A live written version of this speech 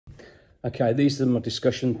Okay, these are my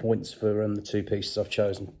discussion points for the two pieces I've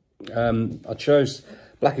chosen. I chose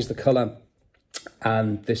Black is the Colour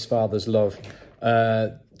and This Father's Love.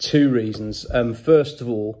 Two reasons. First of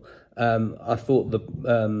all, I thought the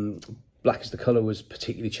Black is the Colour was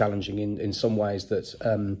particularly challenging in some ways that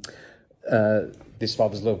This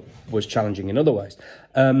Father's Love was challenging in other ways.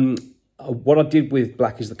 What I did with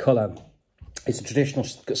Black is the Colour, it's a traditional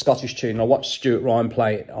Scottish tune. I watched Stuart Ryan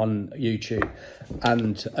play it on YouTube,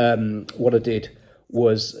 and what I did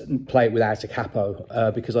was play it without a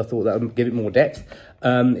capo because I thought that would give it more depth.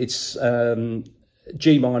 It's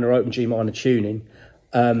G minor, open G minor tuning,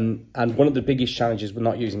 and one of the biggest challenges with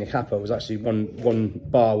not using a capo was actually one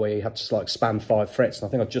bar where you had to like span 5 frets, and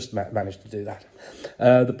I think I just managed to do that.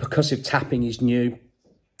 The percussive tapping is new,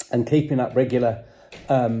 and keeping that regular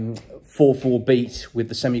 4/4 beat with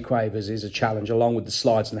the semiquavers is a challenge, along with the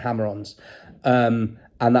slides and hammer-ons. And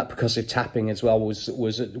that percussive tapping as well was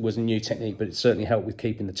a new technique, but it certainly helped with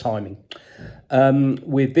keeping the timing.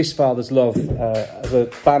 With This Father's Love, as a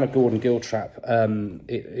fan of Gordon Giltrap,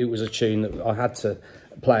 it was a tune that I had to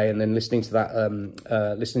play, and then listening to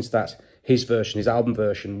that, his version, his album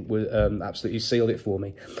version, absolutely sealed it for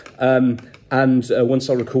me. Once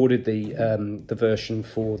I recorded the version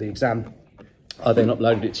for the exam, I then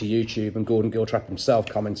uploaded it to YouTube, and Gordon Giltrap himself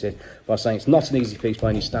commented by saying it's not an easy piece by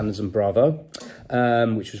any standards, and bravo,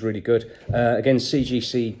 which was really good. Again,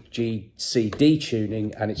 C-G-C-G-C-D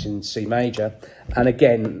tuning, and it's in C major. And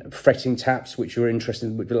again, fretting taps, which were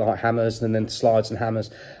interesting, would be like hammers, and then slides and hammers.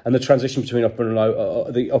 And the transition between upper and low,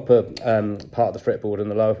 the upper part of the fretboard and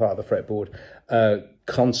the lower part of the fretboard,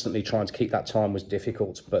 constantly trying to keep that time was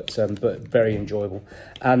difficult, but very enjoyable.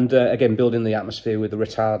 And again, building the atmosphere with the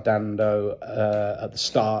ritardando at the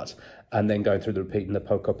start, and then going through the repeat and the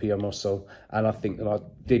poco piano. And I think that I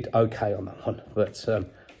did okay on that one, but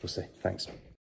we'll see. Thanks.